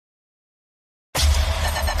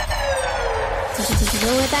So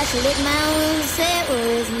if I should lick my wounds, say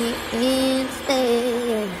worries me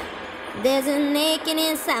instead. There's an aching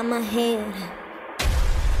inside my head.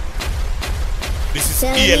 This is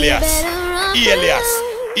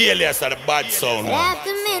Elias are the bad sound.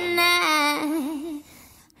 After midnight,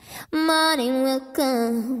 morning will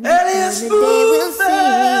come. Elias, the day will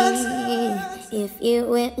see if you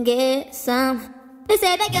will get some. They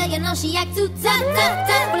say that girl, you know she act too tough.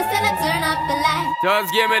 But instead I turn off the light.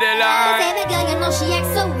 Just give me the light. They say that girl, you know she act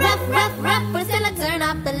so rough. But instead I turn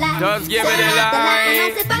off the light. Just give me the light. And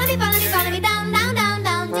I say follow me down.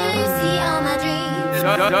 Till you see all my dreams.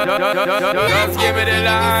 Just give me the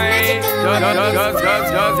light.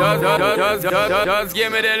 Just give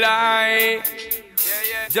me the light.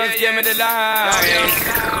 Just give me the light.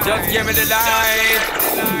 Just give me the light.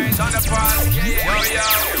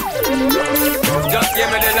 Just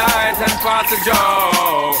give me the light and pass the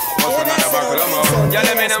joe. What's another buckle of more? Yeah,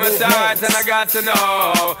 let me know my sides and I got to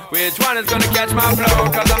know which one is gonna catch my flow.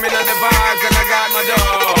 Cause I'm in the vibes and I got my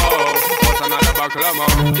dough. What's another buckle of more?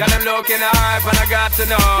 Yeah, them looking hype and I got to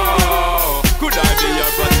know. Could I be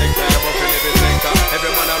your protector? I'm up in every sector.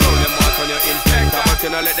 Every man around them wants on your inspector. But you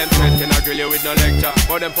know let them threat, you know grill you with no lecture.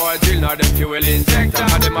 But them for a drill, now them fuel injector.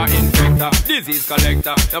 And them a infector, disease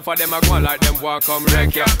collector. Now for them a go like them walk come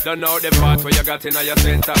wreck ya. Don't know the part where you got in your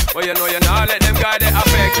center. But you know you not let them guy they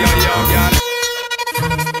affect you, yo, girl.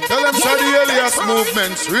 Tell them say the Elias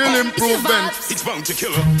movements, real improvement. It's bound to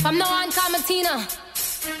kill her. From now on, call me Tina.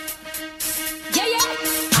 Yeah.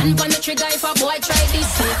 And on the trigger if a boy try this.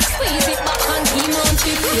 Squeeze it back and give me on 50.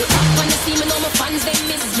 When you see me, know my fans, they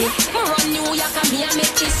miss me. Me run New York and me and make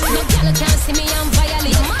this. No girl can't see me, I'm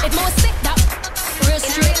violent. If more sick that, real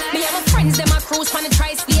straight. Me and my friends, them a cruise on the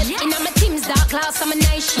tri-state. In my team's dark class, I'm a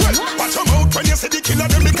night shift. Watch them out when you say the killer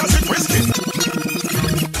them because it's risky.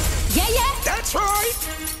 Yeah. That's right.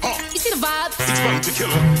 You see the vibe? It's bound to kill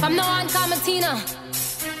her. From now on, call me Tina.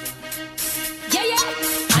 Yeah.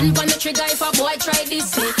 And on the trigger if a boy try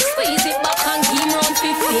this. Squeeze it back and give me round 50.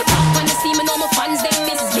 When you see me, know my fans, they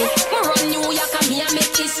miss me. Me run New York and me and make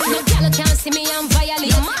this. No girl can't see me, I'm violent.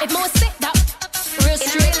 If more sick that, real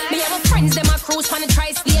straight. Me and my friends, them a cruise on the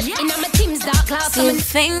tri-state. In my team's dark class, I'm a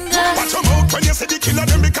finger. Watch them out when you say the killer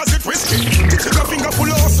them because it's risky. The trigger finger full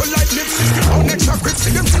of hustle like lipstick. On extra grip,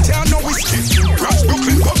 see them sit here no whiskey. Crash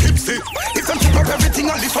Brooklyn, go hipsy. If them keep up everything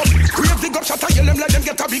I lift up. Create the up, shot I yell them like them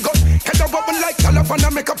get a big up. Head up and like California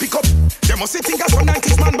make a pick up. They must see think as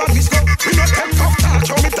 190s man bag me scope. We not take off touch,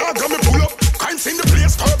 how me dog and me pull up. Crimes in the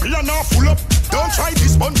place, turtle and now full up. Don't try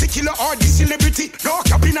this bounty killer or this celebrity. No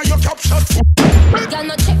cap in your cap shot. Girl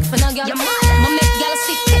no check for no girl. Ma make girl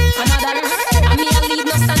sit tip for no dollar. And me a lead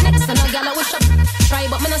no stand next to no girl I wish up. Try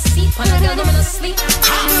but me no sleep for no girl, me no sleep.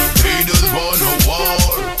 We don't want no war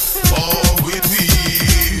with me.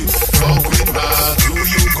 Fuck with my do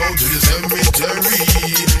you go to the cemetery?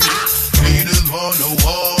 We don't want no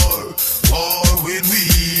war with me.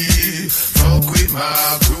 Fuck with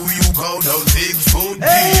my crew, you go down 6 foot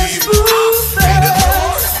deep. We don't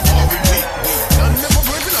want war with me. None of them are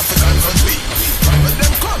working up the gun for me. But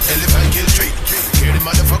them come, elephant kill street. Hear the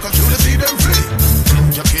motherfuckers through the see them free.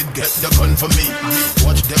 Ninja kid get the gun for me.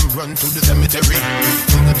 Watch them run to the cemetery.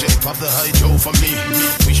 Think a tape off the high Joe for me.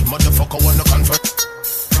 Which motherfucker wanna confront?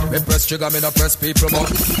 Me press trigger, me no press people, but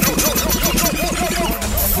Me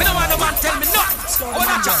no want no man tell me no. I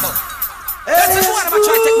wanna chat now. That's the one I'm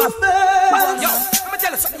trying to take my. Yo, I'ma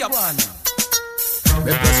tell you something, yo.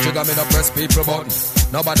 me press trigger, me no press people button.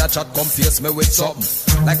 Nobody chat come face me with something.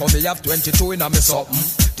 Like how me have 22 in a me something.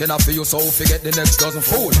 Then after you so forget the next dozen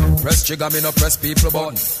fool. Press trigger, me no press people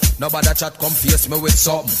button. Nobody chat come face me with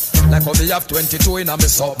something. Like how me have 22 in a me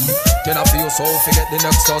something. Then after you so forget the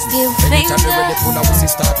next dozen. Anytime you ready pull a pussy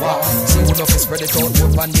start war. See who know fi spread it out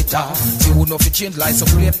with one guitar. See who know fi change lights up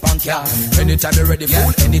play punk ya. Anytime you ready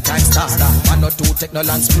fool, anytime start. Man not to take no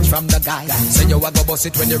land speech from the guy. Say you a go bust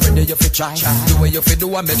it when you ready you fi try. The way you fi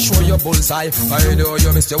do and make sure you bullseye. I know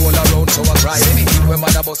you miss your all around so I cry. When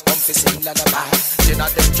mother bus come fi sing lullaby. They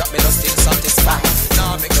not them trap me no still satisfied.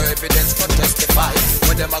 Now make no evidence for testify.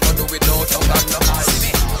 When them a go do it no tongue and no eye.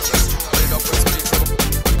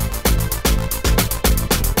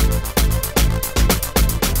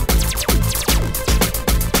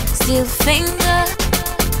 Steelfinga.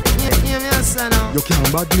 Hear me a say now. You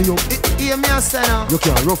can't bad me up. Hear me a say now. You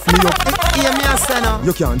can't rough me up. Hear me a say now.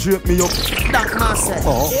 You can't drape me up. That man say.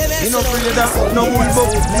 Oh. You no afraid of no bull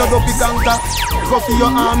buck, no go fi tanker. Go for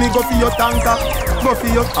your army, go for your tanker. Go for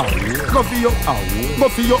your go for your go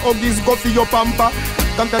for your huggies, go for your pamper.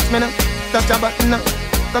 Come touch me now, touch a button now.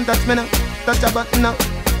 Come touch me now, touch a button now.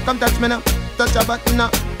 Come touch me now, touch a button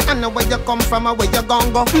now. I know where you come from and where you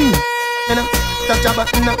gon' go. me now, touch a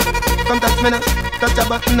button now. Come touch me now, touch a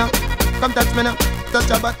button now. Come touch me now, touch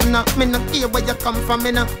a button now. Me not care where you come from,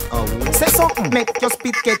 me now. Oh. Say something, make your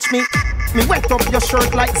spit catch me. Me wet up your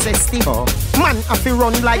shirt like zesty. Oh. Man have to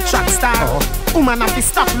run like track star. Oh. Woman have to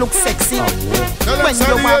stop look sexy. Oh. When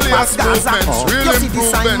you walk past Gaza, you see the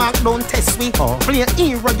sign mark, don't test me. Play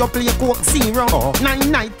hero, you play Coke Zero.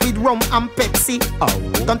 9 night with rum and Pepsi.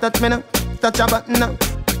 Come touch me now, touch a button now.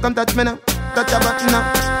 Come touch me now, touch a button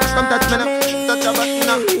now. Come touch me now, touch a button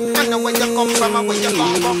now. I know where you come from and where you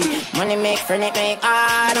come from. Money make friend, make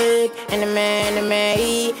heartache.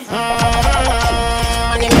 Enemy.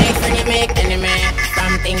 Money make friend, make enemy.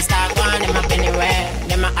 Some things start going, them up anywhere.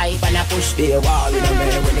 Them a hype and a push the wall in a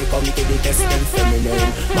man when they come to the test and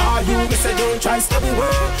feminine. My you say don't try stop me way.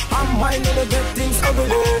 I'm mine to get things ugly.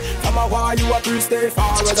 From a while you a priest, stay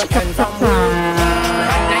far as I can from me.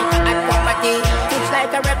 At property, teach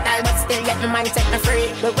like a reptile, but still get my mind set me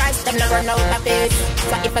free. The rice them never run out of peace.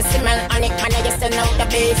 So if I smell on it, man I just send out the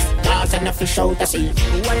beast. Dogs and a fish out the sea.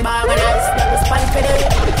 One bar when I no response for it.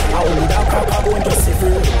 I only that crack I won't just see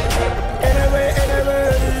free. Anyway,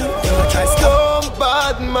 don't try stop. Don't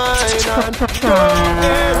bad mind and don't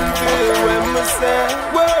envy when we say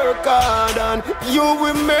work hard and you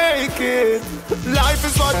will make it. Life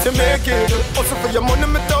is what you make it. Also for your money,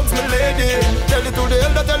 me thugs, me lady. Tell it to the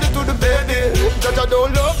elder, tell it to the baby. Judge I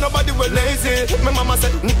don't love nobody, we lazy. My mama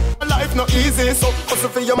said, life not easy. So also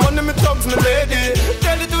for your money, me thugs, me lady.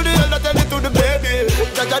 Tell it to the elder, tell it to the baby.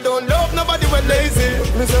 Judge I don't love nobody, we lazy.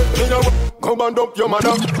 Me say, come and up your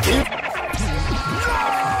mother.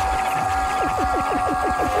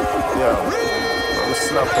 Yeah, I'm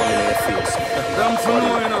slap on in your face. Them for no,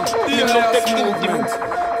 you know.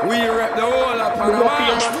 We rep the whole of Panama.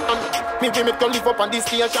 Me give me to live up on this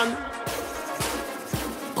station.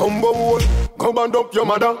 Come and up your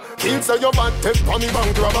mother. Kids say your bad take for me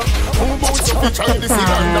bank robber. Who boots your feature in the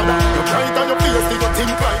cylinder? You bright on your face, you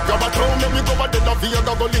think like grabber. Don't make me go a dead of here,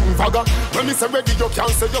 go link vagga. When me say ready, you can't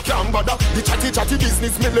say you can't bother. The chatty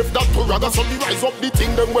business, me left that to rather. So me rise up the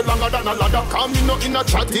thing, them well longer than a ladder. Come me no in a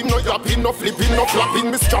chatting, no yapping, no flipping, no flapping.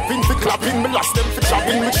 Me strapping, fi clapping, me last them fi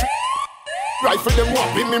chopping. Me rifle them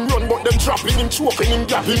whopping, him run but them trapping, him choking, him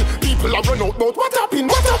gapping. People are run out but what happened?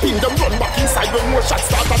 Them run back inside when more shots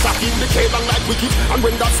start attacking. The cable like wicked, and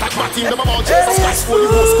when that start batting, them about Jesus Christ, Holy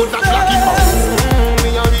Ghost could not block him.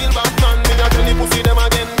 Me a real bad man, me a tell the pussy them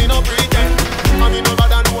again, me no pretend. And me no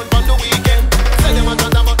bad and one from the weekend. Say them a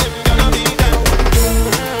chat about them, gonna be them.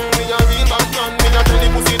 Me a real bad man, me a tell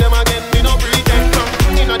the pussy them again, me no pretend.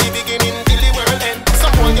 Inna the beginning till the world end.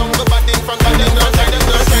 Someone young go bad in front of them, girl, try them,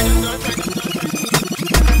 girl, try them, girl, try them.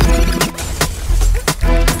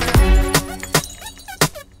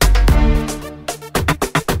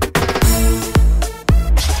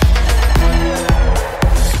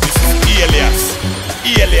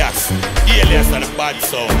 Elias and the bad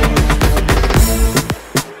sound.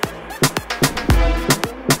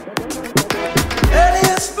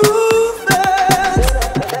 Elias movement.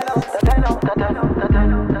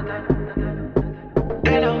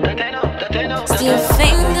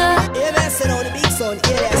 Steelfinga. Elias on the big son.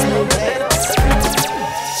 Elias movement.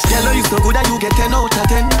 Yellow you so good that you get 10 out of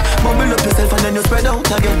 10. Bubble up yourself and then you spread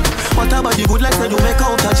out again. What about the good life that you make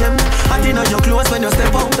out of gem? I think on your clothes when you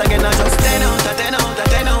step out again. I just 10 out of 10 out of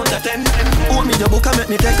 10 out of 10. Hold me your book and make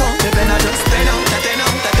me take out. Then I just 10 out of 10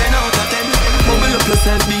 out of 10 out of 10. Bubble up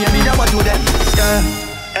yourself, baby, that what you them. Yeah.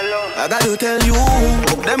 Hello. I got to tell you,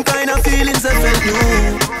 them kind of feelings I felt you.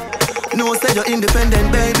 No, say you're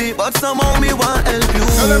independent, baby, but somehow me want help you.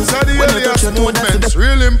 Tell them say the Elias movements,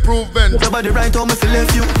 real improvement. Nobody right how me feel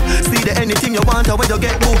left you. See the anything you want or where you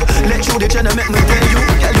get moved. Let you the channel make me tell you.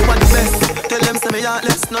 Girl, you want the best. Tell them say me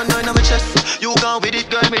heartless, no in my chest. You gone with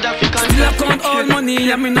it, girl, me that fi confess. Still count all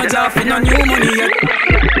money, and me not drafting no new money yet.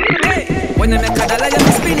 Hey, when I make a dollar, you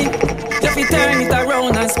spin it. You fi turn it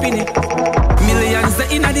around and spin it. Millions the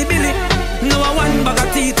inna the billy. No one bag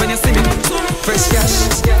of teeth when you see me. Fresh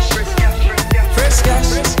cash. Fresh cash,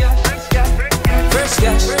 fresh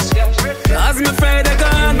cash. As me Friday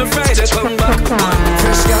gone, me Friday come back.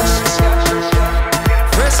 Fresh cash,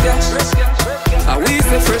 fresh cash. I we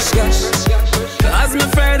say fresh cash. As me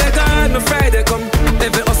Friday gone, me Friday come.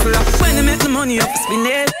 Every hustler when they make the money up, spin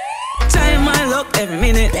it. Time my luck every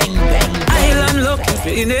minute. Bang bang. Island luck,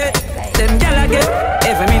 spin it. Them gyal get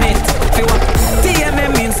every minute. If you want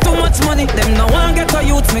TMM means too much money. Them no one get a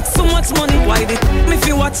youth make so much money. Why did me if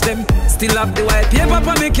you watch them? Still have the white paper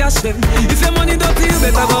for me cash them. If your money dirty, you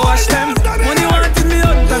better go wash them. Money wanted me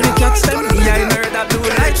out, let me catch them. Yeah, I heard that blue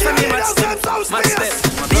light for me match them. Match them.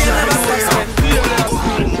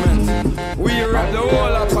 We rap the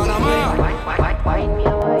whole of Panama.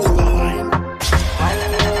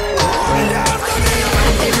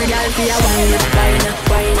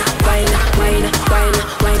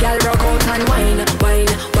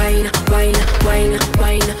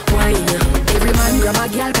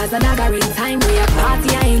 was a daggering time. We a party,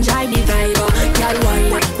 I enjoy the vibe. Girl,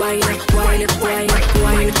 wine, wine, wine, wine,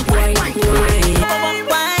 wine, wine, wine.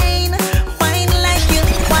 Wine, wine like you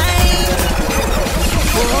wine.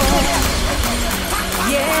 Oh.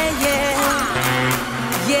 Yeah, yeah,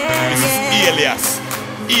 yeah, yeah. Elias.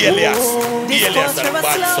 Elias and a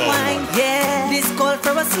bad song. Yeah, this call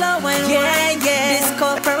for a slow one. Yeah, yeah, this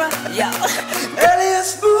call for a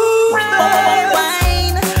Elias move.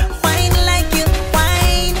 wine, wine like you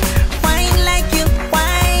wine, wine like you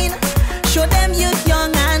wine. Show them you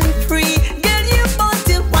young and free. Girl, you want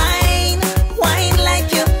to wine, wine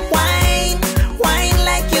like you wine, wine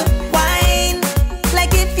like you wine.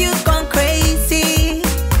 Like if you gone crazy.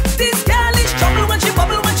 This girl is trouble when she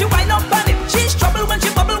bubble when she wind up on it. She's trouble when she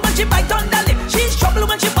bubble when she bite on the lip. She's trouble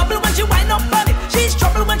when she bubble when she wind up on it. She's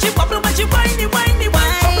trouble when she bubble when she whiny whiny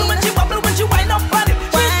whine. Trouble when she bubble when she wind up on it.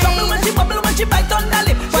 She's trouble when she bubble when she bite on the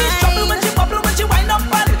lip. She's trouble when she bubble when she wind up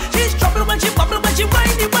on it. She's trouble when she bubble when she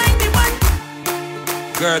whiny whiny whine.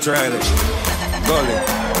 Girl, Riley, Gully.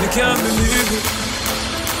 You can't believe it.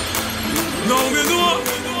 No, we know.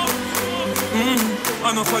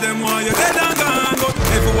 I know for them why you're dead and gone, but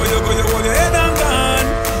everywhere you go, you hold your head and gone.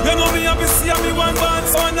 You know me happy see me one band,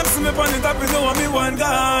 so when them see me on the top, you know me one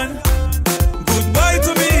gone. Goodbye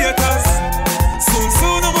to me haters.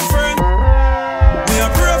 Soon, my friend. Me a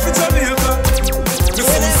pray for Jamaica. Me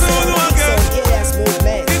soon again.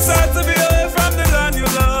 It's hard to be away from the land you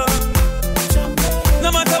love. No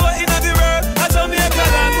matter what in the world, a Jamaica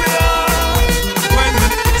land we are. When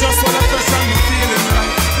just for the first time I'm feeling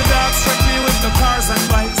right, the dogs struck me with the cars and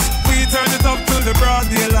bikes. We turn it up till the broad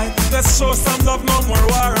daylight. Let's show some love, no more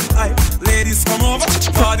war and hype. Ladies come over,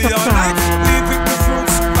 party all night. We pick the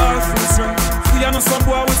fruits, all fruits right. We are not some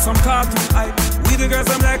boy with some cartoon hype. We the girls,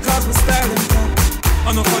 I'm like cause we styling time. I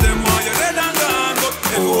know for them all you're dead and gone, but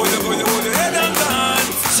everywhere you go, you hold your head and gone.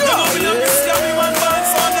 You know me and Chris, me one band,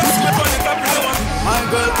 so I'm next slip on the top of the one. My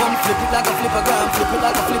girl, come flip it like a flippergram, flip it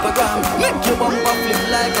like a flippergram. Make your bumper flip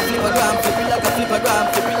like a flippergram, flip it like a flippergram,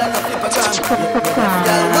 flip it like a flippergram.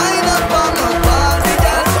 Girl, wind up on my body,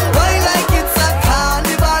 girl. Why like it's a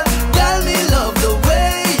carnival? Girl, me love the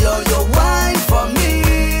way you wine for me.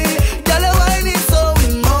 Girl, your wine is so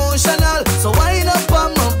emotional, so wind up on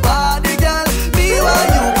my body, girl. Me while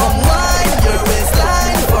you come wine your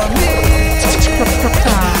waistline for me.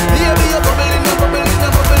 Baby, you're bubbling, you're bubbling,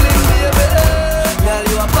 you're bubbling, baby. Girl,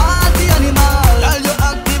 you a party animal. Girl, you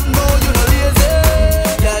active, no, you no lazy.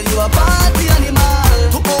 Girl, you a party animal.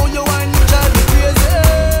 To own your wine, you drive me crazy.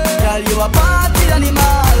 Girl, you a party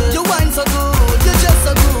animal. You wine so good, you just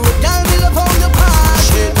so good. Girl, me love how you party.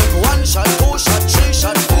 She take 1 shot, 2 shot, 3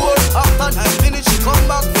 shot, 4. After 9 minutes, she come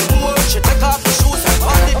back for more. She take off the shoes and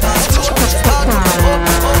on the dance floor. She start to go up.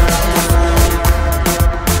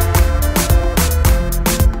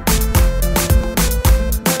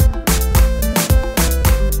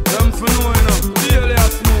 Them for know enough, the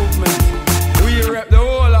Elias movement. We rep the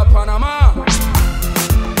whole of Panama.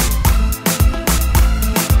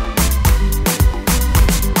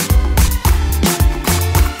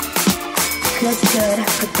 Let's good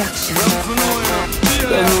production. Them for know enough, the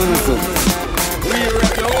Elias movement. We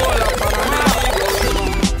rep the whole of Panama.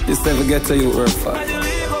 This never get to you work for.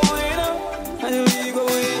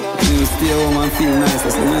 You stay home and feel nice,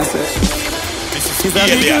 that's what I say. This is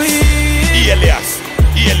Elias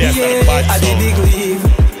and a bad I song. big league.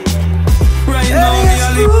 Right now me a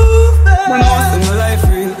live. When I was in my life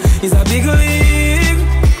real, it's a big league.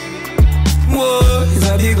 Whoa, it's a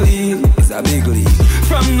big league. It's a big league.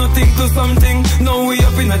 From nothing to something, now we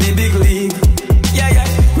up in the big league. Yeah.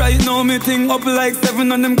 Right now me thing up like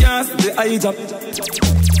 7 on them cars, the eye job.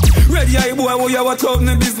 Ready eye boy, who you watch out in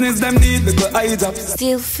the business, them need the good eye job.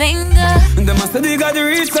 Steelfinga. And them a say they got the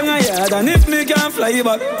reach on a yard, and if me can't fly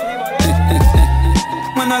back.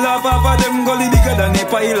 Man, I laugh off of them gully bigger than a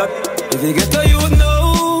pilot. If you get to you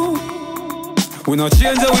know, we not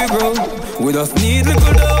change how we grow. We just need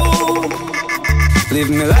little dough. Live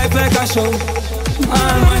me life like a show.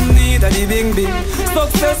 All man need a the big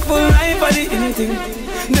successful life are the anything.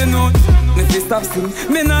 They know if you stop sing,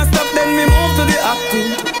 me not stop then me move to the acting.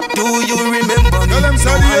 Do you remember me? Tell them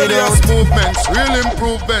say the Elias movements, real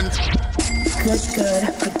improvement. Good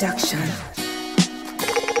production.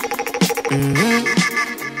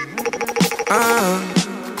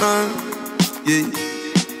 Yeah.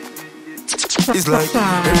 It's like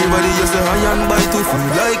everybody just say high and buy to feel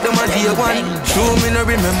like them a day one. Show me no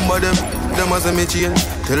remember them as a me chain.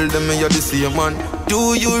 Tell them me you're the same man.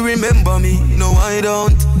 Do you remember me? No, I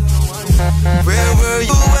don't. Where were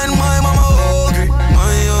you when my mama hungry?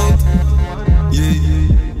 My own. Yeah.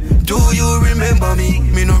 Do you remember me?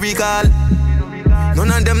 Me no recall.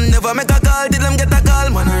 None of them never make a call, till them get a call.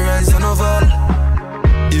 Man, I rise and I fall.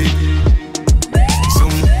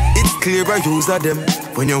 It's clear I use of them.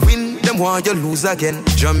 When you win, them want you lose again.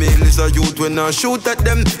 Jamil is a youth when I shoot at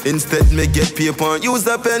them. Instead, me get paper and use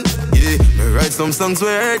a pen. Yeah, me write some songs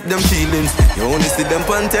where I hurt them feelings. You only see them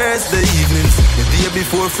on Thursday evenings. The day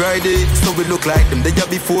before Friday, so we look like them the day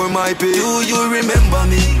before my pay. Do you remember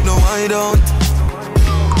me? No, I don't.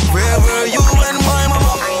 Where were you when my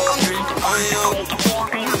mama hungry?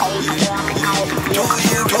 Do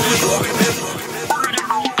you remember?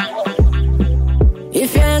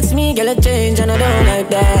 If you ask me, girl, I change and I don't like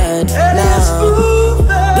that. No.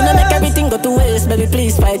 Do not make everything go to waste, baby,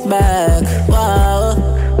 please fight back. Wow.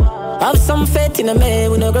 Have some faith in a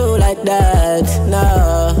man, we no grow like that.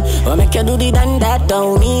 No. Or make you do the done that,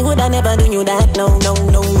 don't me. Would I never do you that? No.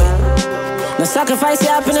 No sacrifice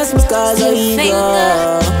your happiness because of ego.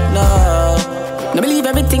 No. No believe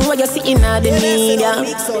everything what you see in the media.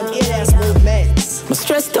 I'm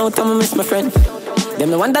stressed out, I'm miss my friend. Them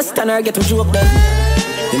no understand or get to joke them.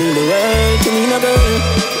 You need the world, you need a girl.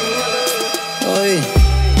 Oi,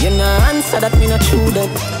 you no answer that me not true then.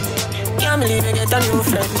 Can't believe you get a new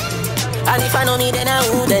friend. And if I know me then I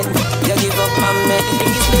wouldn't. You give up on me,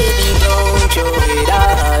 please baby don't throw it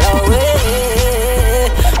all away.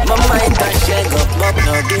 My mind can shake up but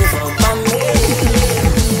no give up on me.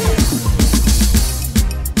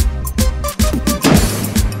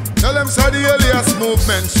 Tell them so the alias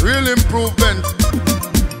movements, real improvement.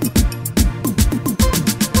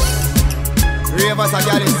 Ravers a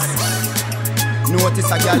gallis, notice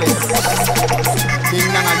a gallis,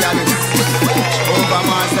 ding dang a gallis,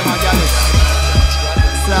 overmars them a gallis,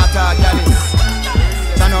 slaughter a gallis,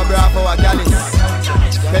 Tano Bravo a gallis,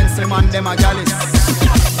 Pencil man them a gallis,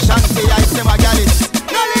 Shanty ice them a gallis.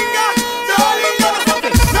 No linger, no linger,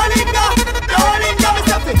 no linger, no linger,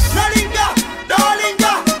 no linger, no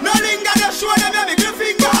linger, no linger, just show them your middle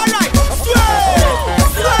finger, alright,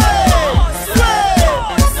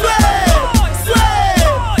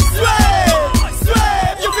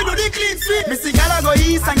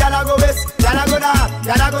 and y'all go west, y'all go north,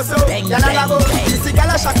 y'all go south, y'all go. Missy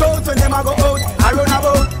y'all shout out when them a go out. I run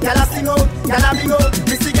about, y'all sing out, y'all big out.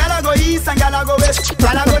 Missy y'all go east and y'all go west,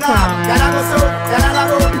 y'all go north, y'all go south, y'all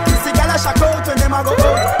go. Missy y'all shout out when them a go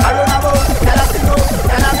out. I run about, y'all sing out,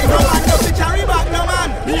 y'all big out. Man, don't carry back no man.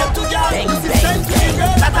 Me up to y'all, this is Skeng,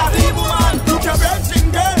 that a big woman. Put your bread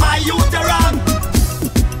girl, my youth are wrong.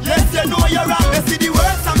 Yes, you know you're wrong. Let's see the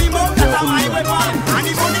words of me mouth, that a my weapon. And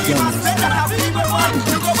the money you must spend, that a big weapon.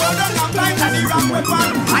 And the wrong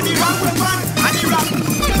weapon, and the wrong weapon, and the wrong.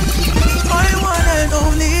 My one and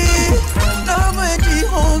only, love when she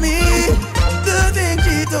hold me, the thing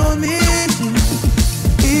she told me.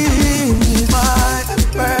 She's my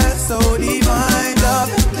first so divine,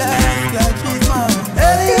 love that's like she's mine.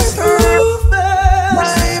 It's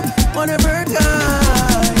perfect, one of her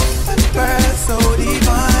kind. First so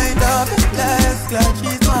divine, love that's like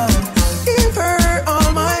she's mine. Give her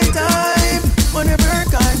all my time, one of her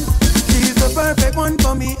kind. Perfect one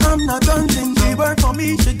for me, I'm not hunting. She work for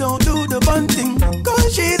me, she don't do the bunting.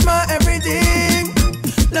 Cause she's my everything.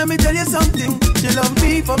 Let me tell you something. She love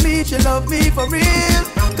me for me, she love me for real.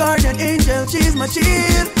 Guardian angel, she's my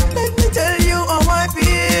shield. Let me tell you how I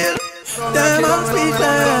feel. Damn, I'm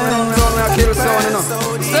speechless. Kill sound, you know.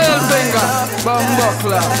 Steelfinga,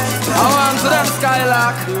 Bumbuckler. I want to them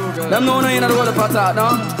Skylark. Them know no in the world of patat,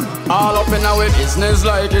 no? All up in our business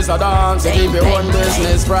like it's a dance. You keep your own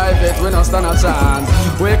business private, we not stand a chance.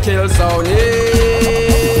 We kill sound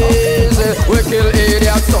easy. We kill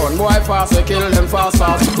idiot son, boy fast, we kill them fast.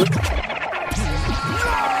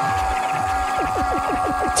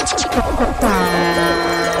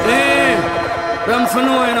 Them for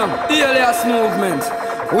know, you know, the alias movement.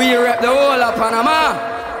 We rep the whole of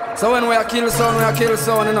Panama. So when we a kill sound,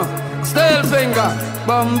 you know. Steelfinga,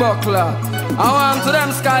 Bumbuckler. I want to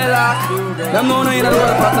them Skylark. Them know no in the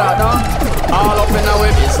world patat, no? All up in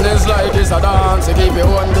our business like it's a dance. You keep your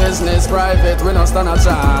own business private, we not stand a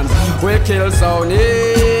chance. We kill sound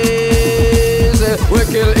easy. We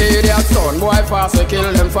kill idiot son, boy fast, we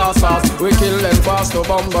kill them fast. We kill them fast to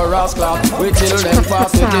bumper rascal. We kill them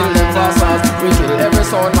fast, we kill them fast. We kill every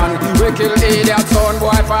son man. We kill idiot son,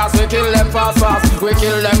 boy fast, we kill them fast. We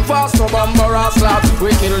kill them fast to bumper rascal.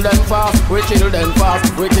 We kill them fast, we kill them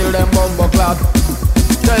fast. We kill them bumper clad.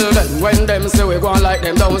 tell them when them say we go on like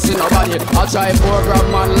them, don't see nobody. I try program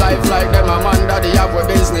man life like them a man daddy. Have a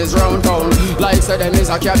business round town, like say them is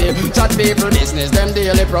a caddy. Chat people business, them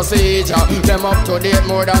daily procedure. Them up to date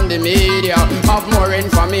more than the media. Have more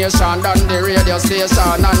information than the radio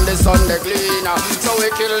station and the Sunday cleaner. So we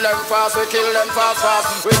kill them fast, we kill them fast,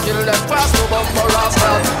 fast. We kill them fast to bumper ass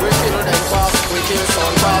fast. We kill them fast, we kill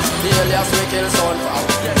son fast. The alias we kill son fast.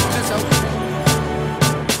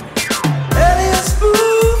 Alias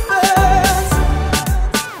movements.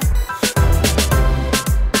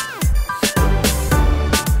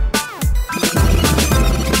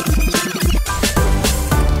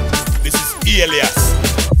 This is Elias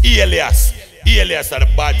are the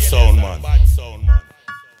bad sound man.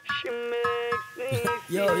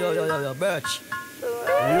 Yo, Birch.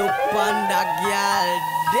 Look on that girl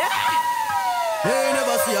there. They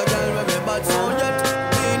never see a girl with a bad sound yet.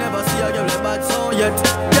 They never see a girl with a bad sound yet.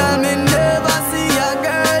 Girl, me never see a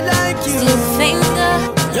girl like you.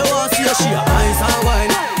 Steelfinga. You want to see a she a ice and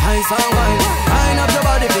wine, ice and wine. Wind up your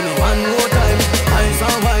body for me one more time. Ice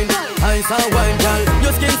and wine, girl.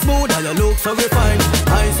 Your skin smooth and your look so refined.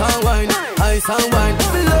 Ice and wine, ice and wine.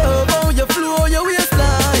 Love how you flow your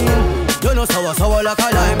waistline. You know sour like a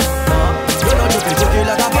lime. You know juky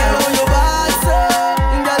like a pine. Girl, you bad so.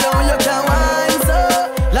 Girl, you can wine so.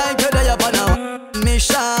 Like you're there upon a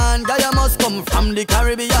mission. Girl, you must come from the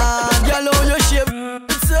Caribbean. Girl, you shape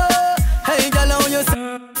so. Hey, girl, you so.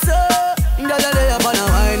 Girl, you're there upon a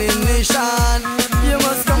whining mission. You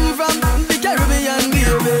must come from the Caribbean,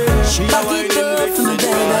 baby. She a whining for me,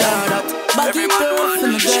 baby. Back it up for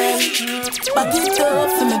me, baby. Back it up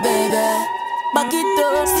for me, baby. Back it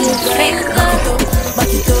up, Steelfinga. back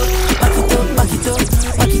it up, back it up, back it up,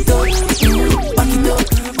 back it up, back it up,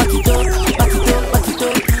 back it up, back it up, back it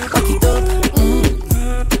up, back it up,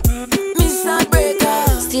 Miss Breaker,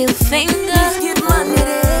 Steelfinga. give man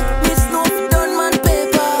headache, Miss no done man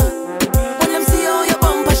paper. When them see how your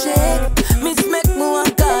bumper shake, Miss make me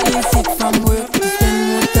want call in sick from work to spend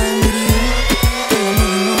more time with you. Tell me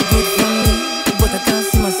you no good for me, but I can't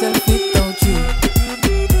see myself without you.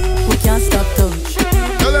 We can't stop touch.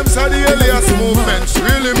 Tell them say the Elias movement,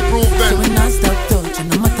 real improvement. So we not stop touch, and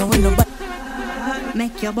no matter when nobody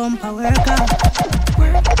make your bumper work out.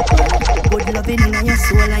 Good loving in your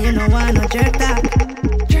soul and you know want no jerk that.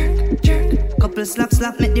 Couple slap,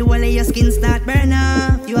 make the wall of your skin start burn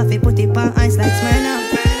off. You have to put it on ice like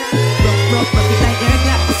Smirnoff. Rock it like air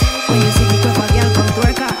glass. When you see the tough a girl come to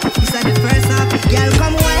work out. This is the first half, girl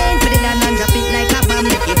come wine. Put it down and drop it like a bomb.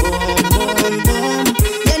 Make it boom, boom, boom.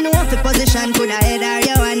 You know if the position could have head or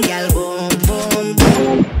you and girl boom, boom,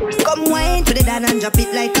 boom. Come wine, put it down and drop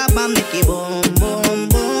it like a bomb. Make it boom, boom,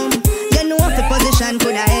 boom. You know if the position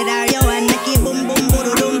could have head or you and make it boom, boom,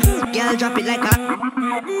 boom, boom. Girl drop it like a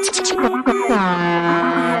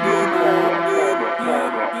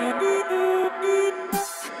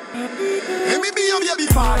Let me be your baby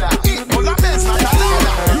father. All the best like a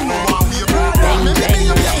ladder. You know I'm your brother. Let me be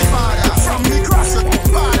your baby father. From the cross of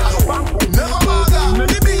father. Never bother. Let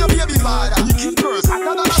me be your baby father. You keep first. I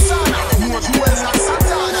got a sana. More jewels like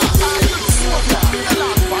Santana. I look Soca. Be the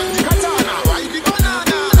lamp and the katana. Ride the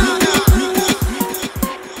banana.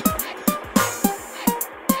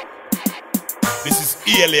 This is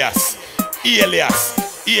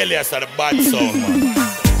Elias are the bad sound man.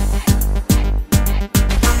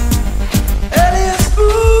 Alias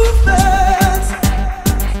movements.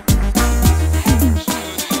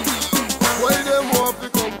 Why them want to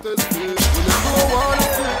come to stay? When they don't want to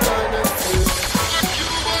see kindness stay.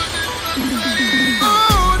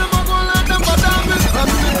 Oh, them a go let them bother me.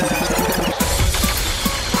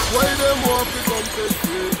 Why them want to come to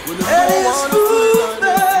stay? When they don't want to see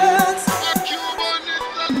kindness stay.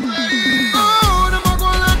 Oh, them a go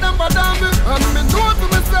let them bother me. And me know to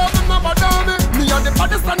myself them not bother me. Me and the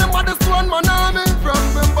baddest and the maddest one man army. From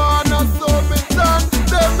me born and so me stand.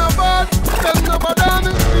 Them no bad, them no bother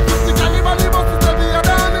me. If you see caliber, they must to be a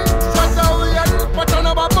dummy. Shut out we are but on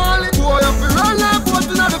about Mali. Boy, if you run like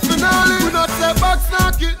what's in the finale. We not say back,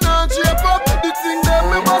 snack it, now shape up. The thing them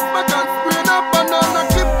me must make and screen up. And on the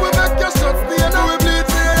clip we make your shots stay. Now we bleed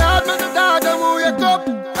to your heart, make the dog them wake up.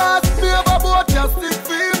 Ask me about your 6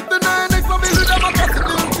 feet. The 9X for me with them a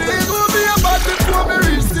cutting in teeth. Who be about before me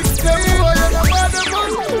reach 16? Boy, you know what them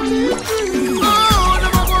want.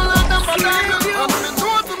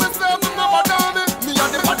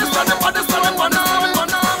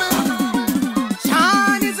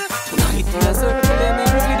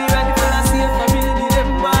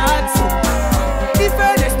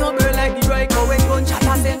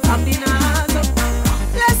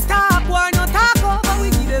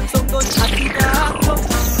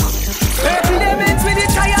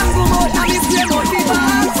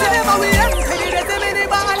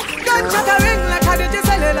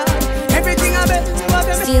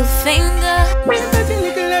 Steelfinga.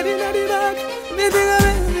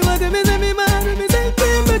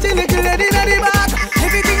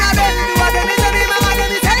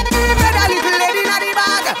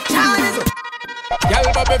 Girl,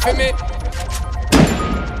 bubble for me.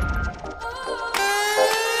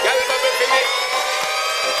 Girl, bubble for me.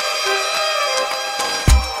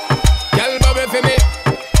 Girl, bubble for me.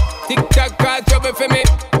 Tick tock, call trouble for me.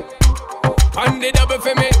 On the double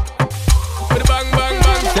for me. With bang, bang,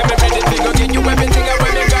 bang. Tell me ready to go get you everything I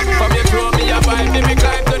want you got. From your throw me a vibe, let me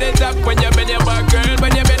climb to the top. When you bend your back, girl,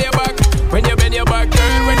 when you bend your back. When you bend your back,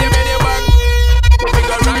 girl, when you bend your back. We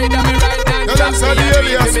go ride and me ride and stop. That's how the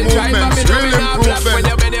alias movement real improvement. When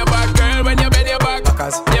you bend your back, girl, when you bend your back.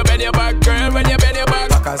 When you bend your back, girl, when you bend your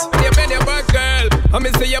back. When you bend your back, girl. When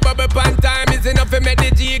me see you bubble pan time, is enough to make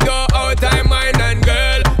the G go out time, mine and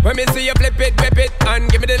girl. When me see you flip it, whip it, and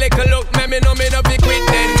give me the little look, me know me no be quit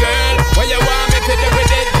then, girl. When you want me fit it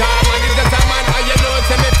with it, come on, it's just a man, and you know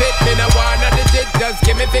say me fit, me no wanna legit, just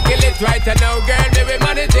give me fi kill it right now, girl, me we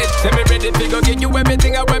manage it. Say me ready to go give you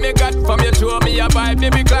everything I want me got. From you show me a vibe, me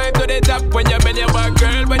we climb to the top. When you bend your back,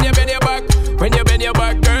 girl, when you bend your back. When you bend your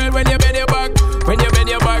back, girl, when you bend your back. When you bend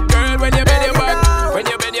your back, girl, when you bend your back. When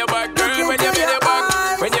you bend your back, girl, when you bend your back.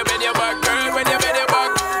 When you bend your back, girl, when you bend your back.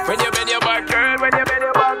 When you bend your back, girl, when you bend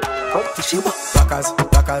your back. Rockers, rockers,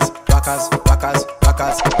 rockers, rockers, rockers,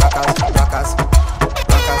 rockers, rockers, rockers,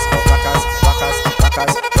 rockers, rockers,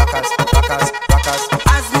 rockers, rockers, rockers, rockers.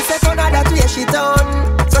 As me say for that way she done,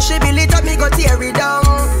 so she build it up, me go tear it down.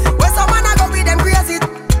 When someone a go with them crazy,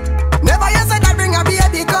 never you said that bring a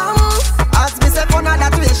baby come. As me say for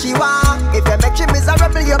that way she want, if you make she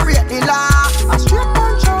miserable, you break the law. A straight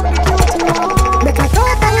punch out the guilty one, make her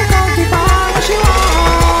talk and you don't give her what she want.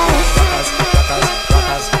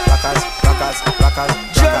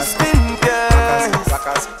 Just in case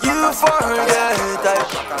you forget,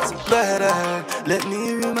 better let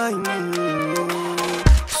me remind you.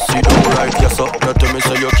 See down right, yes up, not tell me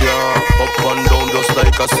say you can't. Up and down just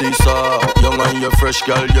like a seesaw. Young and you fresh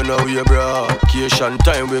girl, you know you bra. Vacation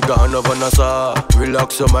time we gone over Nassau.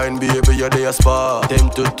 Relax your mind baby, you're there spa.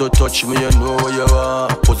 Tempted to touch me, you know where you are.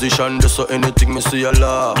 Position this so anything me see a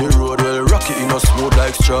lot. The road will rock it, you know smooth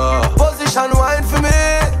like straw. Position wine for me,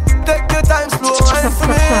 take your time slow wine for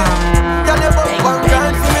me. Girl you bump and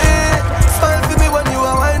grind for me. Smile for me when you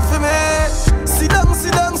are wine for me. Sit down,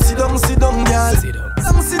 sit down, sit down, sit down, girl. Sit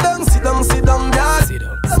down, sit down, sit down, sit down, girl. Sit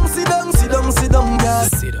down, sit down, sit down, sit down, girl.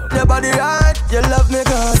 Your body right, you love me,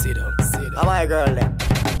 girl. Sit down, sit down. My girl then.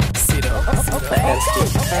 Sit down, sit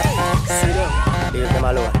down. Leave them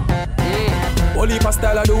alone. Whole heap of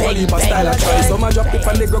style I do, whole heap of style I try. Some a drop it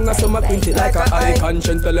from the ground and some a print it like a icon.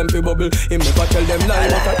 Chant tell them fi bubble, him never tell them lie.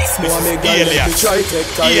 What a this boy make girl let me try. Take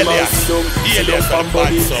time and sit down pam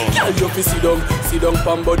body. Girl you fi sit down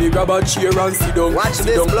pam body. Grab a chair and sit down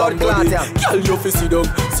pam body. Girl you fi sit down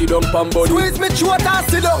pam body. Squeeze me throat and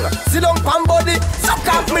sit down pam body. Suck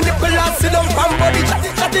off me nipple and sit down pam body.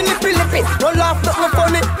 Chatty nipple lippy, no laugh, nothing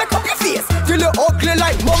funny. Make up your face till you ugly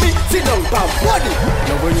like mommy. Sit down pam body.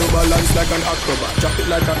 Now when you balance like an acrobat, drop it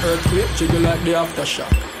like an earthquake, jiggle like the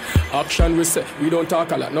aftershock. Action we say, we don't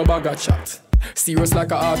talk a lot, no bag of chat. Serious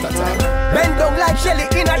like a heart attack. Bend down like Shelly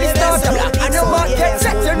in a the starter block. And your back get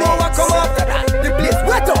set, you know what come after that. The place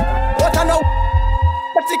wet up, what I know.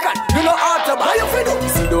 You know after how you feel?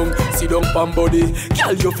 Sit down pam body.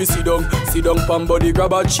 Girl you fi sit down pam body.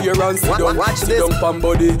 Grab a chair and sit down pam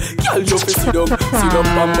body. Girl you fi sit down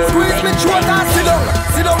pam body. Squeeze me throat and sit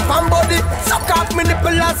down pam body. Suck off me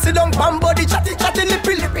nipple and sit down pam body. Chatty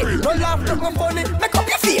lippy. No laugh, no funny. Make up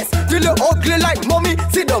your face till you ugly like mommy.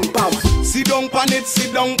 Sit down pam. Sit down pan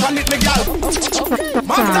it, me gal.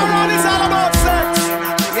 Master man is all about sex.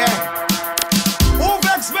 Yeah. Who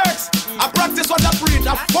vex? I practice what I preach.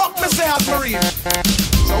 I fuck me say as me read.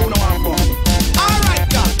 So no I'm going. Alright,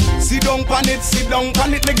 gal. Sit down pan it,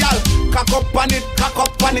 me gal. Cock up pan it,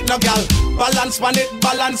 no gal. Balance pan it,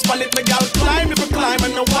 me gal. Climb if you climb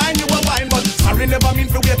and no wine, you a wine. But sorry never mean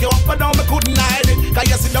to wake you up, but down me couldn't hide it. Cause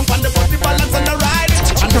you sit down pan the body balance and the ride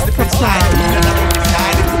it. And the slip and slide it, and I don't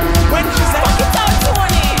decide it. When she said, fuck it out,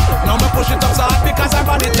 Tony. Now me push it up so hard because her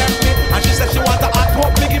body tempt me. And she said she want a hot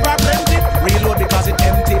walk, me give her plenty. Reload because it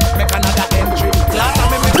empty, make another entry. Class and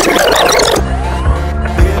me make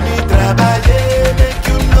Baby, trabaje, make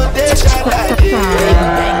you know they shalaje.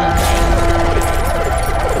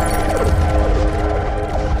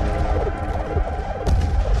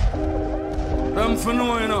 Them for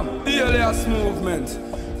know, you know, the alias movement.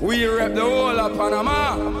 We rep the whole of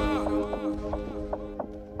Panama.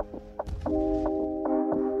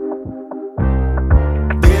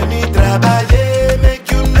 Trabalhei,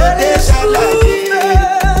 make you know they shalaje.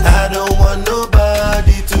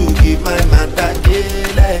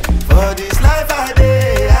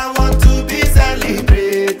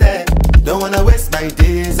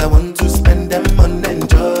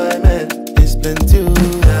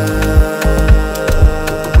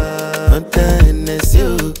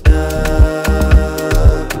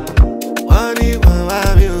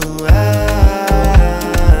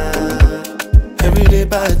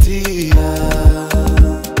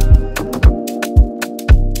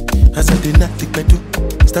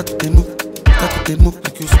 they move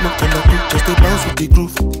like you smoke and I do. Just they bounce with the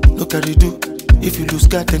groove, no carry do. If you lose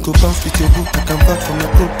God, then go bounce with your boo. I come back from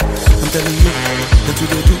your group. I'm telling you, that's what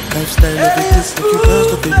they do. Lifestyle, everything. Like you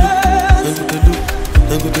bounce, what they do. Then go they look,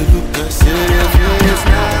 then go they look. That's serious, it's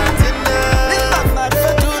not enough. If I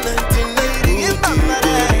do 1980, if I'm mad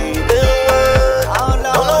at you, I don't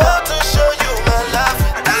know how to show you my love.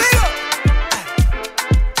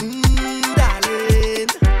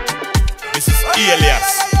 Darling. This is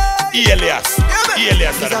Elias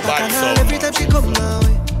and the bad sound. Every time she come my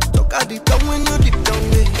way, talk at the tongue when you deep down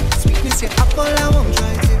way. Sweetness your apple, I won't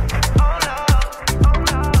try to.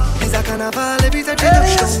 It's a carnival every time she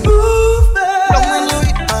touch down. Down when you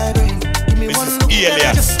hit my brain. Give me one look,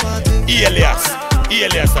 Elias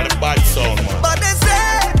and the bad sound. But they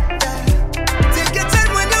say, take your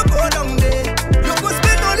time when you go down there. You go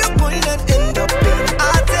spend all your coin and end up in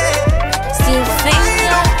heartache. Steelfinga.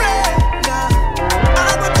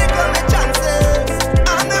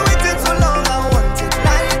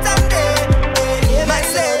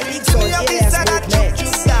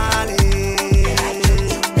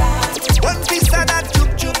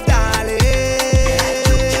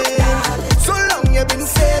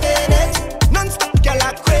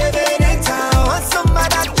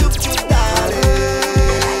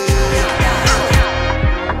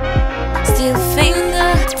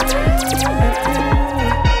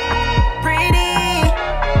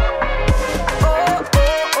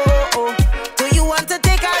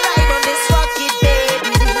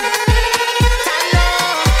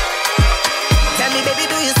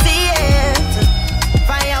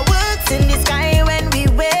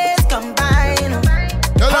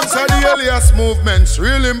 Movements,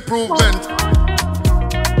 real improvement.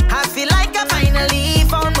 I feel like I finally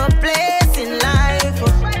found my place in life.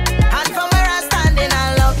 And from where I stand and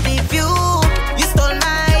I love the view. You stole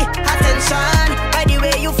my attention by the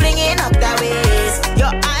way you flinging up that waist.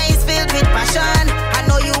 Your eyes filled with passion. I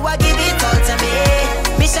know you are giving it all to me.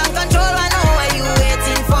 Mission control, I know what you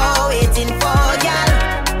waiting for,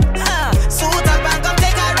 y'all. Suit up and come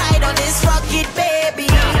take a ride on this rocket, baby.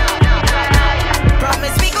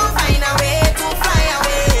 Promise we gon' find a way.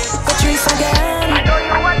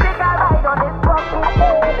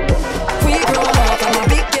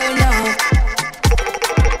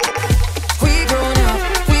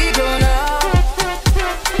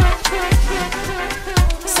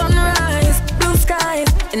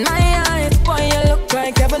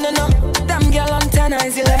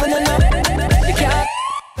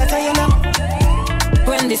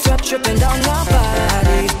 Tripping down my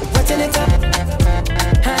body, wetting it up,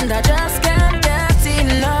 and I just can't get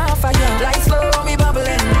enough of you. Lights slow, me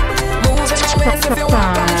bubbling, moving my waist if you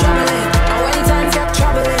want, I'm troubling. And when times get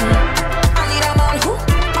troubling, I need a man who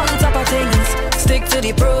on top of things, stick to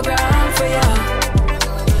the program for you.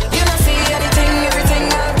 You don't see everything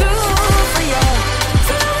I do for you.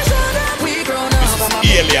 So show that we grown up.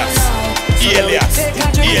 Elias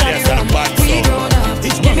and the bad sound.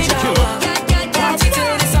 Give me that.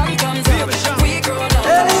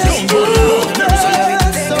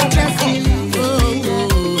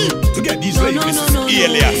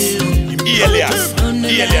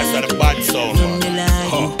 Elias and the bad sound.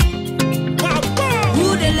 Who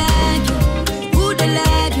they like you? Who they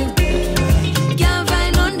like you? Can't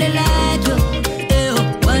find none they like you.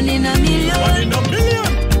 One in a million.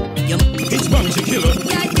 It's Buju Killer.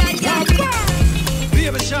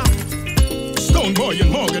 Baby Shop. Stone Boy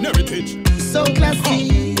and Morgan Heritage. So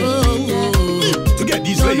classy. To get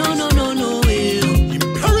these ladies. No.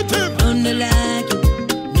 Imperative. None they like you.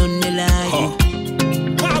 None they like you.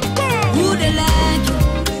 Who they like you?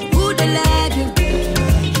 Who they like you?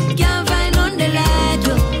 Can't find none they like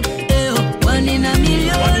you. One in a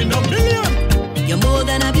million. You're more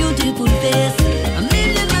than a beautiful face. A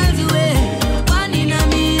million miles away. One in a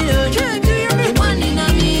million. One in a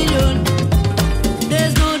million.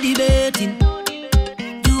 There's no debating.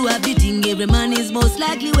 You are beating every man is most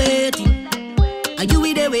likely waiting. Are you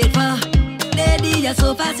with the wait for? Lady, you're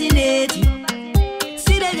so fascinating.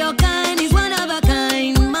 See that your kind is one of a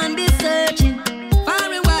kind. Man be searching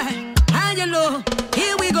far and wide, high and low.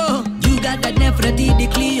 Here we go. You got that Nefertiti, the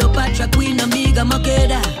Cleopatra, Queen Amiga,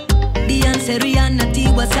 Makeda, Beyonce, Rihanna,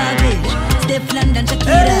 Tiwa Savage, Steph London,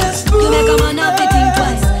 Shakira. You make a man up think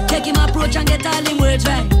twice. Take him approach and get all him words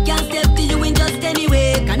right. Can't step to you in just any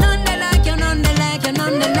way. Can none they like you, none they like you,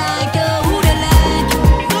 none they like you. Who they like you?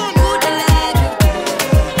 Who they like you?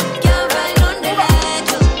 Can't find none they like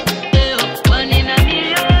you. One in a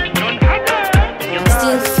million.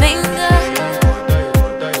 Steelfinga.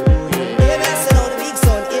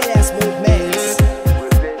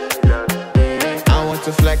 I want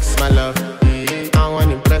to flex my love. I want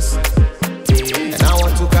to impress.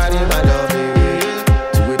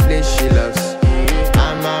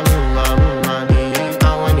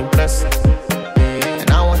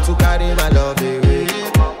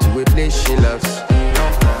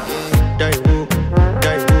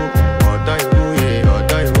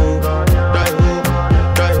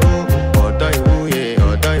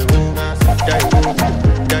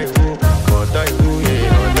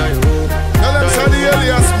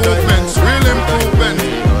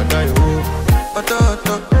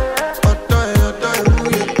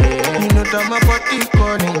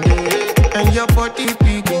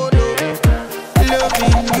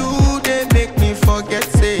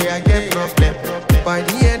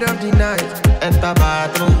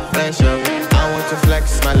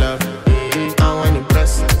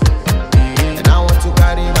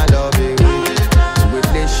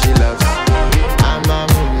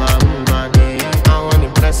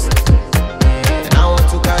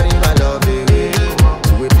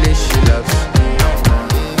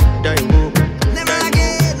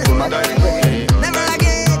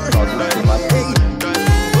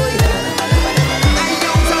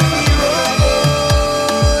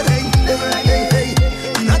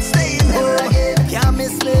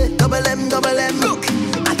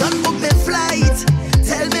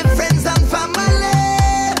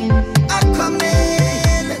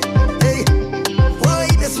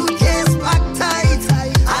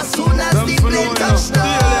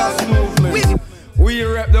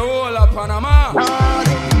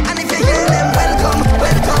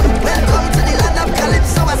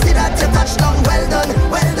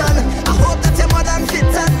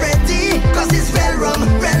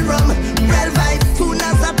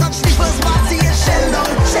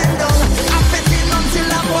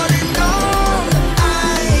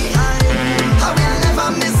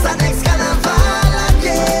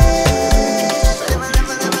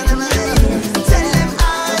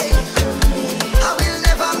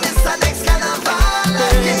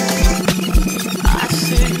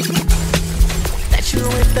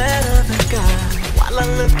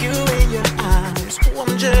 look you in your eyes. Oh,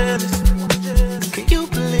 I'm jealous. Can you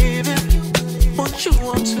believe it? What you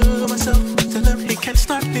want to myself, tell him he can't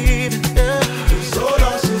start leaving. Yeah. So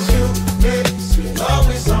long since you made sweet love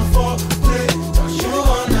with some foreplay. Don't you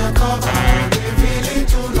wanna come and reveal it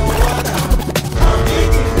to no other? I'm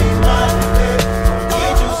eating in my head.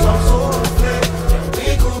 Need you some soul play. We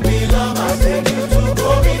could be lovers. Take you to go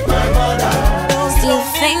meet my mother.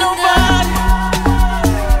 Steelfinga.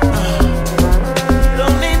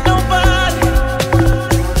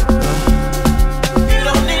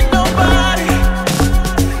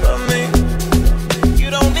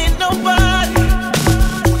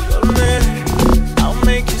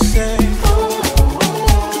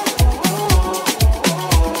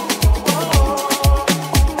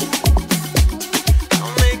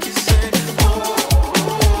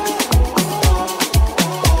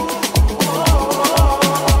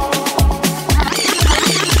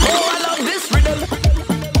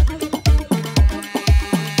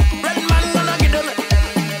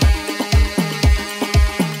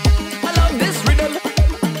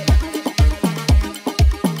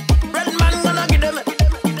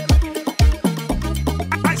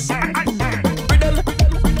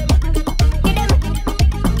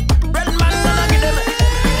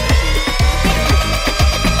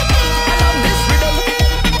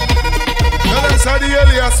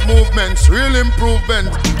 Movements, real improvement.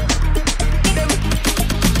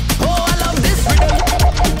 Oh, I love this rhythm.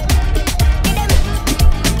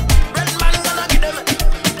 Red man gonna get them.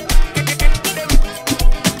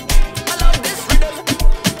 I love this rhythm.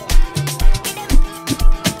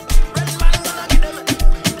 Red man gonna get them.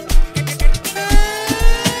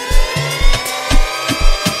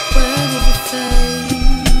 Where did the fade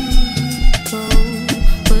go?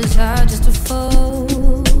 Was I just a fool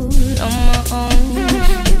on my own?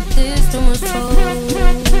 Was full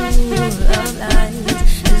of lies.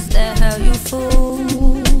 Is that how you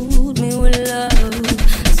fooled me with love?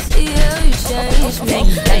 See how you changed me.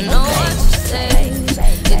 I know what you say.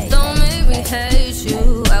 It don't make me hate you.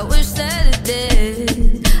 I wish that it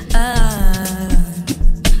did.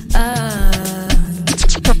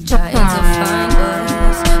 Trying to find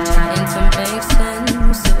words, trying to make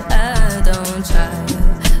sense, so I don't try.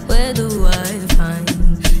 Where do I find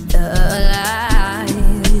the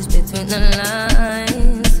lies between the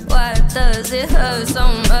lines? Why does it hurt so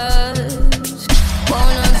much?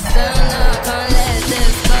 Won't understand now, can't let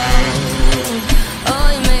this go. Oh,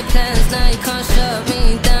 you made plans, now you can't shut me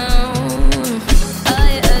down. I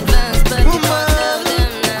advance, but you can't tell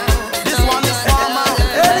them now. This one is for my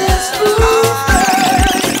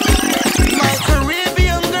my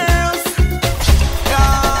Caribbean girls,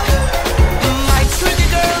 my Trinity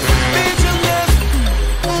girls, Belgian girls,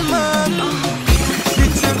 woman,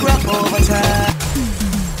 did you grab over time?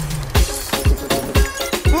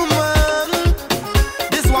 Woman,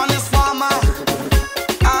 this one is for my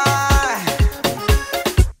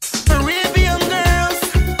Caribbean girls,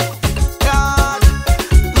 God,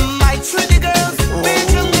 my Trinity girls,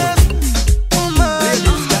 Belgian girls, woman,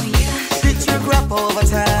 did you grab over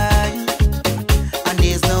time? And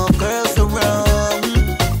there's no girls around.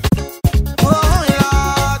 Oh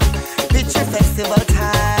Lord, picture festival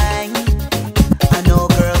time. I know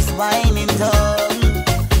girls whining down.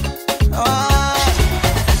 Oh,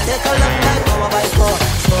 take a look like over by four.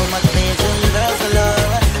 So much Belgian girls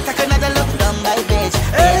alone. Take another look down by beach.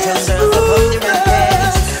 Belgian girls upon the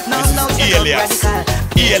rampage. No, no, you look radical.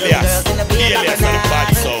 Belgian girls in the beat like a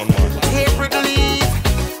night. Hey, pretty leaf.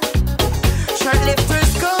 Shirt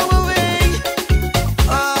lifters go away.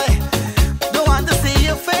 I don't want to see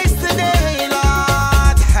your face today,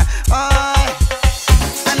 Lord. I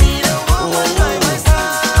need a woman by my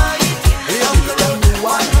side. I'm the only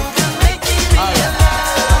one who can make me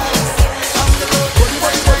realize. I'm the Body,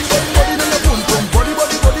 body, body, body, body, now your pum pum. Body,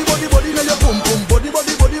 body, body, body, body, now your pum pum. Body,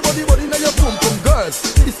 body, body, body, body, now your pum pum. Girls,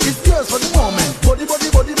 it's yours for the moment. Body, body,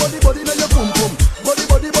 body, body, body, now your pum pum. Body,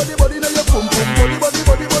 body, body, body, now your pum pum. Body, body,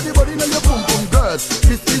 body, body, body, now your pum pum. Girls,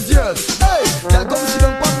 this is yours. Hey, girl, come sit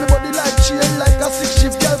down, pat me body like chain, like a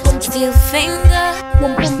 6-shift. Girl, come Steelfinga.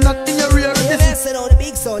 pum pum, not in your rear. Yeah, listen on the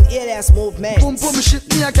big son, HATERS-MAVADO. Pum pum shit,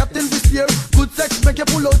 me a captain this year. Good sex make you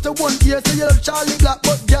pull out to one ear. Say you love Charlie Black,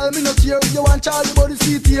 but girl me not here. You want Charlie body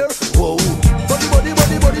seat here. Whoa. Body, body,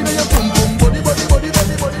 body, body, now your pum pum. Body, body, body,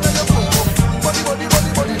 body, body, now your pum pum. Body, body, body,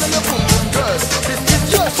 body, now your pum pum. Girls, this is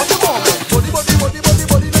yours for the moment. Body, body, body, body,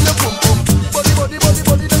 body, now your pum pum. Body, body, body,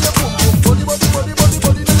 body, now your pum pum. Body, body, body, body,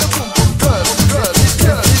 body, now your pum pum. Girls, girls, it's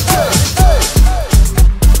yours, it's yours.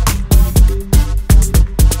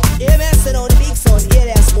 Yeah, listen on the big son,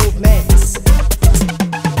 HATERS-MAVADO.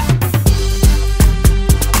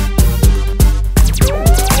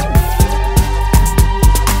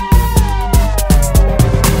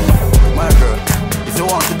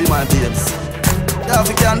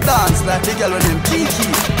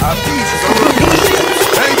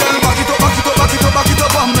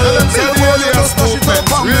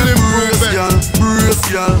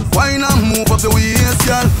 up the waist,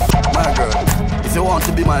 girl. My girl, if you want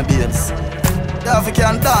to be my babes, yeah, if you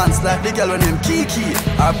can dance like the girl when him Kiki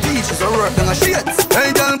or Peaches or work down a shades.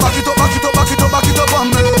 Hey girl, back it up, back it up, back it up, back it up on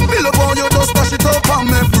me. Bill up on your dust, dash it up on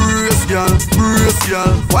me. Brace, girl,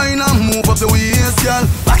 wine and move up the waist, girl.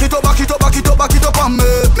 Back it up, back it up, back it up, back it up on me.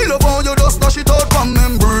 Bill up on your dust, dash it out on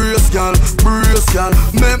me. Brace, girl,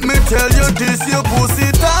 make me tell you this, your pussy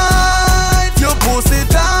tight, your pussy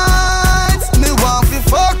tight. Me want to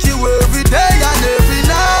fuck you every day and every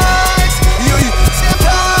night. You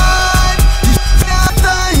tight.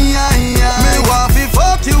 Me want to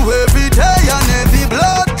fuck you every day and every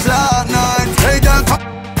blood clot night. Hey girl,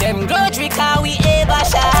 them grudge we call we ever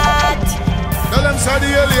shot. Tell them say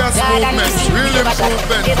the alias movement, real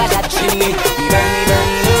improvement. We burn me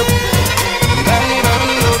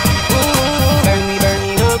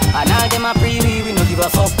up. And all them a pre we no give a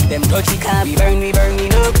fuck. Them grudge we call we burn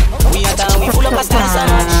up. We are down, we full up a style so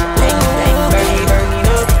much. Burn me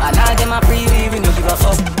up. And all them a pre we no give a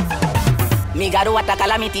fuck. Me got what a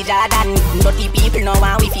calamity Jordan. Dirty people know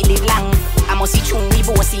why we feel live long. I must see true, we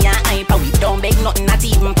bossy and hyper. We don't beg nothing, not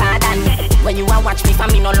even pardon. When you a watch me, for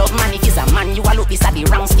me no love man. If it's a man, you a look this at the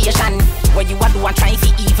wrong station. When you a do a try if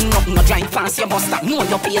you even nothing, no drive fast, you must stop, know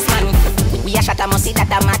your place man. We a shot a must see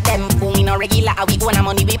that I'm at them. Who we no regular, we go on a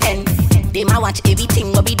money we pen. They ma watch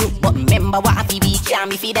everything what we do, but remember what happy we can't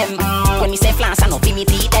be feed them. When we say flans, I no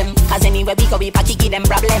imitate them. Cause anywhere we go, we packy give them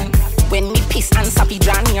problem. When me piss and sappy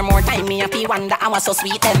draw near more time, me happy wonder I was so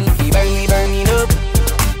sweet them. We burn up.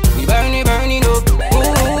 We burn up.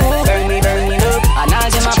 Ooh, burn me up. And all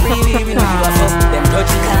them a pre we no give a fuck. Them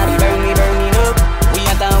dirty car, we burn up. We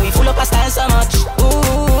are down, we full up a style so much.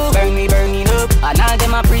 Ooh, burn me up. And all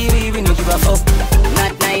them a pre we no give a fuck.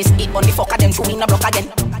 Not nice, it on the fuck of them, true we no block again.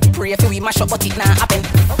 Pray for we mash up, but it not happen.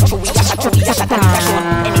 True we a shot, and we a show.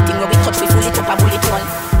 Anything where we touch, we full it up a bullet hole.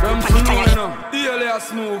 The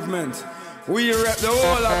alias movement. We rep the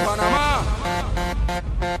whole of Panama.